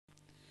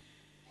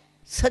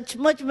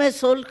सचमुच मैं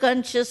soul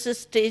conscious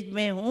stage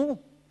में हूँ.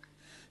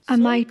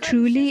 Am I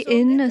truly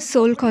in a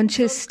soul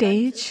conscious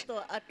stage?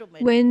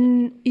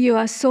 When you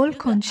are soul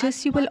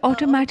conscious, you will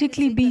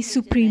automatically be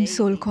supreme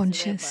soul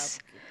conscious.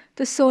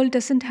 The soul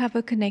doesn't have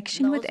a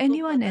connection with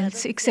anyone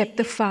else except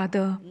the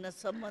Father.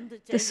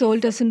 The soul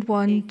doesn't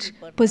want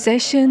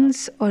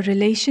possessions or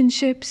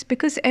relationships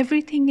because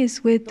everything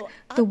is with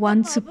the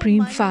one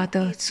Supreme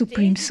Father,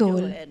 Supreme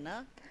Soul.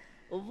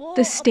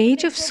 The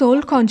stage of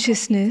soul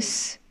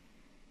consciousness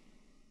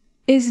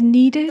is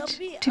needed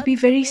to be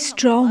very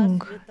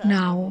strong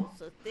now.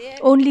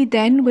 Only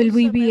then will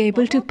we be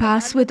able to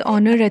pass with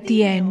honor at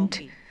the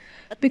end.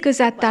 Because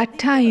at that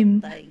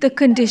time, the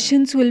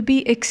conditions will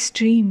be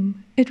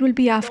extreme. It will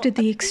be after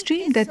the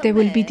extreme that there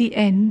will be the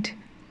end.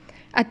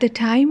 At the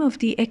time of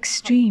the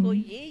extreme,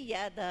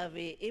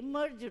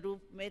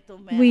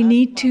 we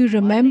need to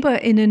remember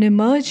in an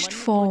emerged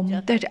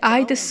form that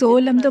I, the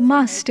soul, am the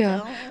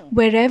master.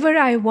 Wherever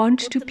I want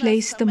to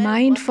place the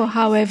mind for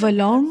however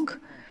long,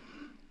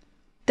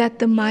 that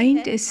the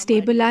mind is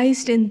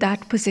stabilized in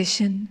that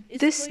position.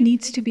 This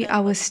needs to be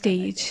our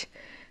stage.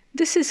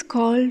 This is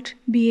called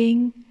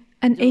being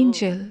an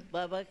angel.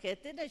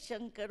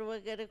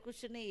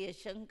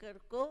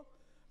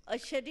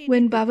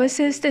 When Baba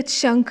says that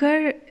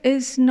Shankar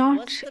is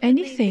not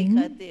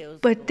anything,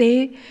 but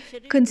they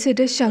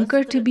consider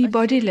Shankar to be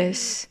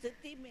bodiless,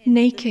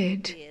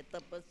 naked,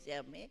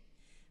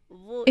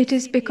 it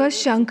is because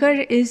Shankar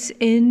is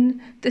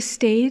in the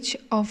stage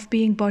of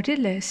being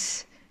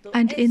bodiless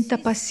and in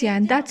tapasya,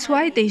 and that's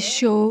why they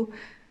show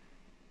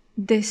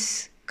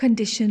this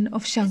condition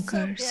of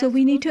Shankar. So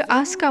we need to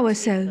ask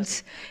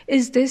ourselves,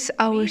 is this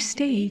our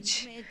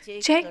stage?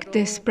 Check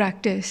this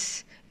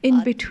practice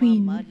in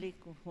between.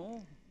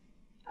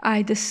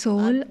 I, the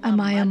soul,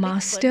 am I a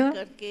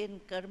master?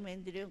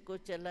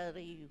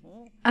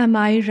 Am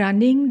I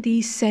running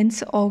these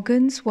sense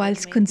organs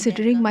whilst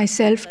considering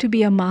myself to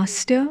be a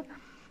master?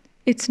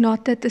 It's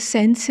not that the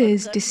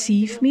senses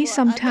deceive me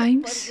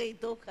sometimes,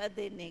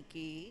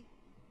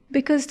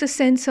 because the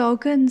sense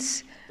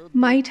organs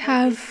might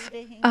have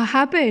a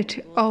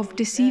habit of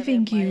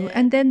deceiving you,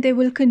 and then they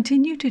will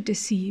continue to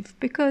deceive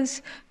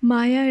because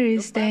Maya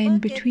is there in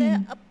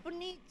between.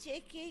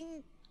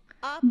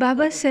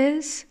 Baba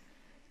says,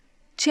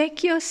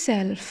 check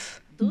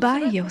yourself by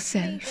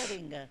yourself.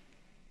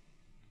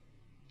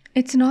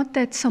 It's not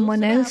that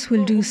someone else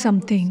will do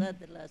something.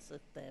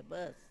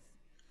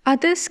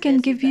 Others can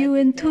give you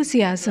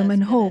enthusiasm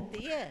and hope,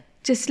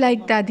 just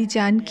like Dadi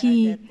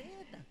Janki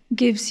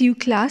gives you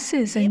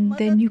classes and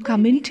then you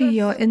come into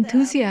your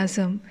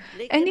enthusiasm.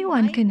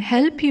 Anyone can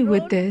help you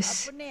with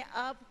this.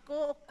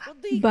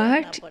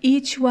 But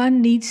each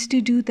one needs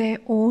to do their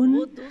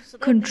own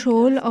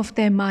control of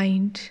their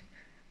mind.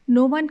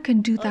 No one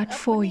can do that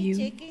for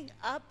you.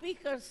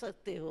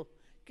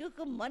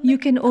 You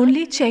can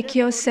only check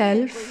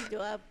yourself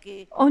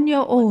on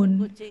your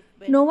own.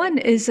 No one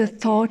is a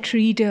thought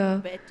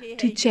reader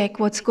to check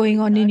what's going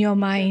on in your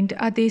mind.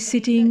 Are they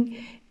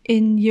sitting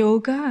in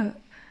yoga?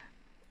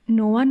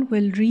 No one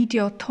will read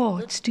your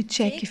thoughts to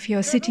check if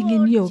you're sitting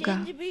in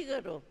yoga.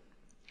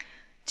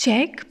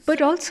 Check,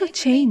 but also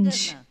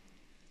change.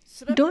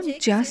 Don't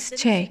just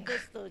check.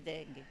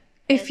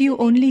 If you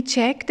only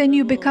check, then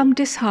you become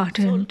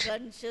disheartened.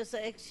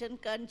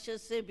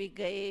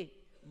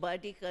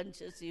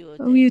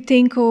 You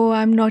think, oh,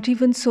 I'm not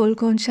even soul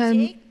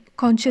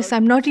conscious,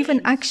 I'm not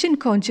even action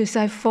conscious,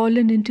 I've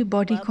fallen into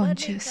body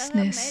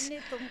consciousness.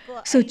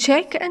 So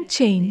check and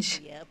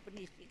change.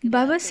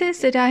 Baba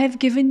says that I have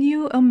given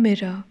you a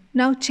mirror.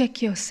 Now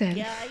check yourself.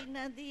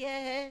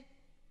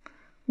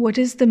 What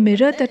is the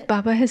mirror that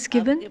Baba has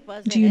given?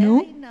 Do you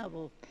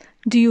know?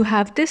 Do you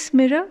have this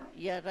mirror?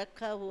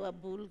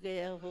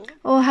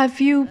 Or have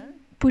you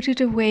put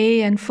it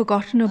away and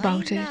forgotten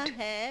about it?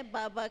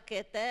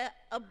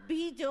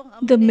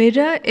 The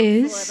mirror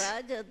is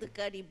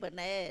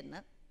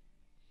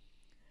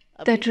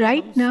that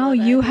right now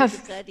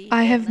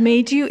I have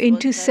made you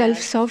into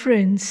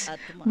self-sovereigns.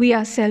 We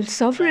are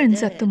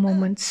self-sovereigns at the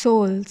moment,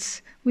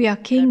 souls. We are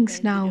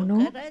kings now,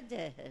 no?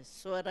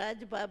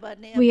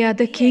 We are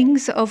the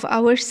kings of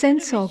our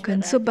sense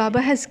organs. So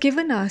Baba has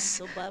given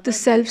us the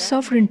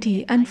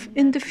self-sovereignty, and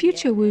in the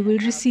future we will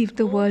receive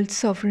the world's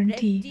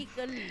sovereignty.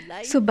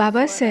 So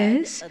Baba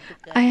says,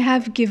 I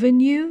have given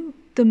you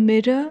the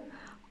mirror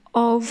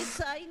of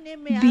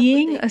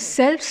being a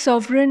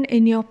self-sovereign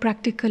in your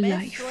practical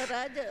life.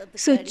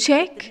 So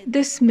check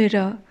this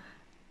mirror.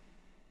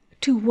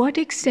 To what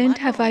extent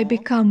have I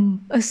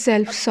become a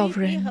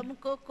self-sovereign?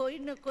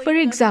 For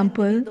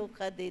example,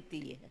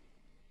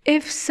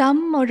 if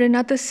some or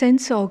another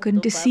sense organ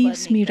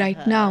deceives me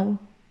right now,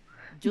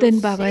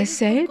 then Baba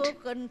said,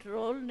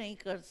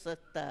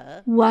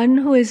 one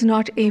who is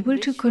not able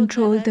to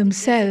control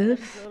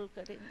themselves,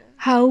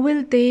 how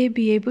will they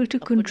be able to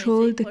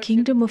control the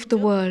kingdom of the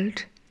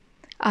world?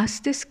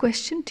 Ask this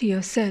question to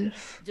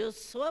yourself. जो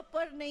स्व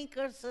पर नहीं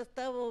कर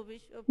सकता वो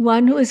विश्व पर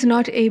One who is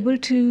not able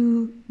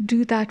to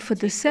do that for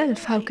the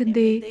self, how can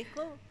they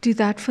do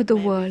that for the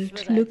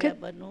world? Look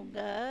at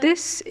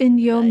this in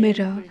your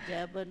mirror.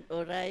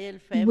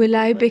 Will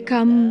I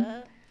become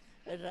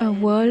a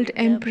world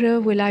emperor?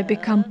 Will I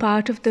become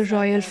part of the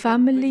royal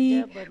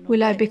family?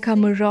 Will I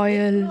become a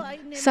royal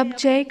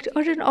subject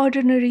or an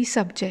ordinary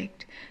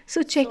subject?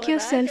 So check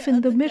yourself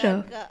in the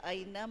mirror.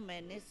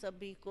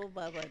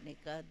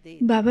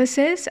 Baba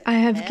says, I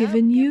have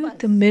given you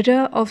the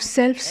mirror of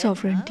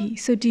self-sovereignty.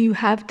 So do you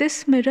have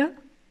this mirror?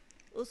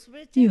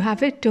 You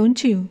have it,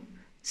 don't you?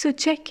 So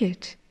check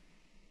it.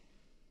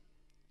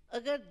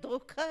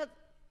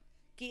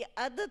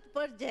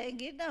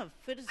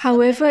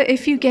 However,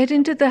 if you get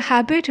into the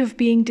habit of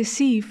being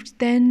deceived,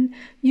 then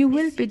you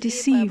will be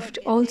deceived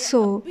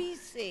also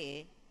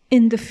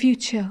in the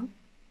future.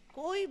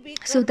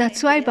 So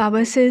that's why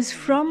Baba says,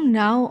 from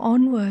now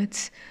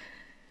onwards,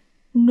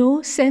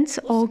 no sense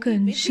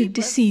organ should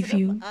deceive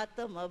you.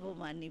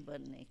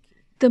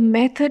 The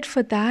method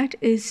for that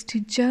is to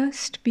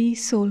just be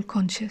soul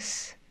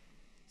conscious.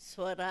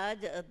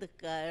 Swaraj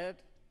अधिकार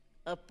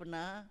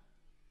अपना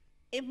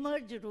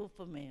emerge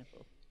रूप में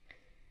हो.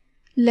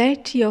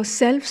 Let your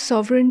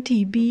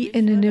self-sovereignty be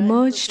in an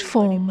emerged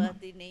form,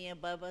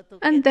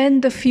 and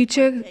then the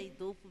future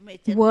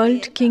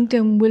world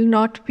kingdom will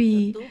not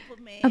be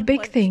a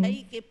big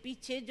thing.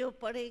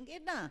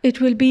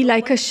 It will be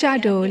like a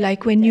shadow,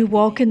 like when you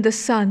walk in the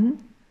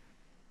sun.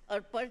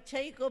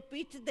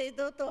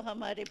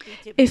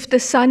 If the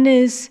sun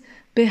is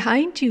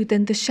behind you,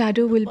 then the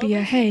shadow will be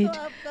ahead.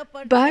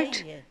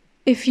 But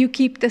if you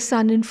keep the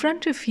sun in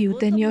front of you,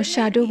 then your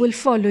shadow will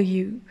follow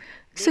you.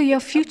 So your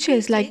future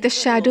is like the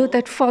shadow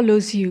that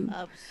follows you.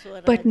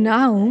 But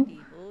now,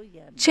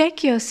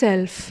 check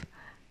yourself.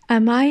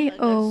 Am I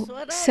a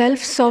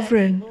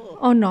self-sovereign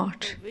or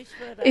not?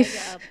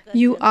 If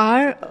you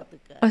are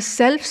a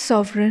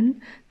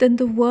self-sovereign, then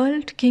the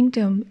world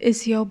kingdom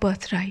is your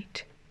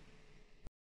birthright.